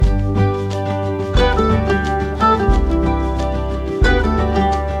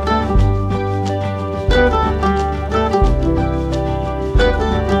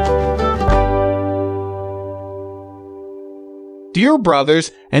Dear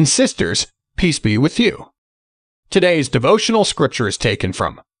brothers and sisters, peace be with you. Today's devotional scripture is taken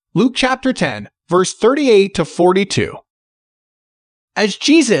from Luke chapter 10, verse 38 to 42. As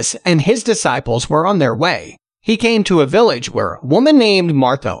Jesus and his disciples were on their way, he came to a village where a woman named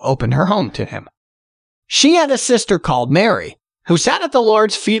Martha opened her home to him. She had a sister called Mary, who sat at the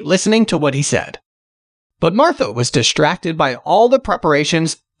Lord's feet listening to what he said. But Martha was distracted by all the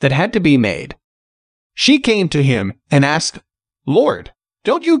preparations that had to be made. She came to him and asked, "Lord,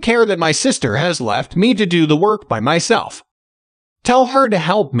 don't you care that my sister has left me to do the work by myself? Tell her to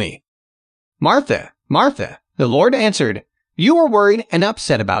help me." "Martha, Martha," the Lord answered, "you are worried and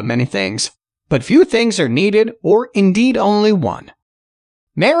upset about many things, but few things are needed, or indeed only one.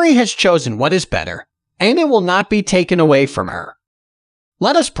 Mary has chosen what is better, and it will not be taken away from her."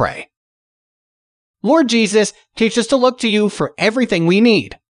 Let us pray. Lord Jesus, teach us to look to you for everything we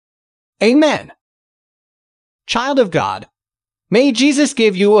need. Amen. Child of God, may Jesus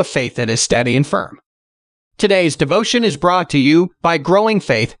give you a faith that is steady and firm. Today's devotion is brought to you by Growing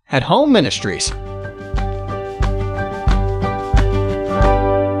Faith at Home Ministries.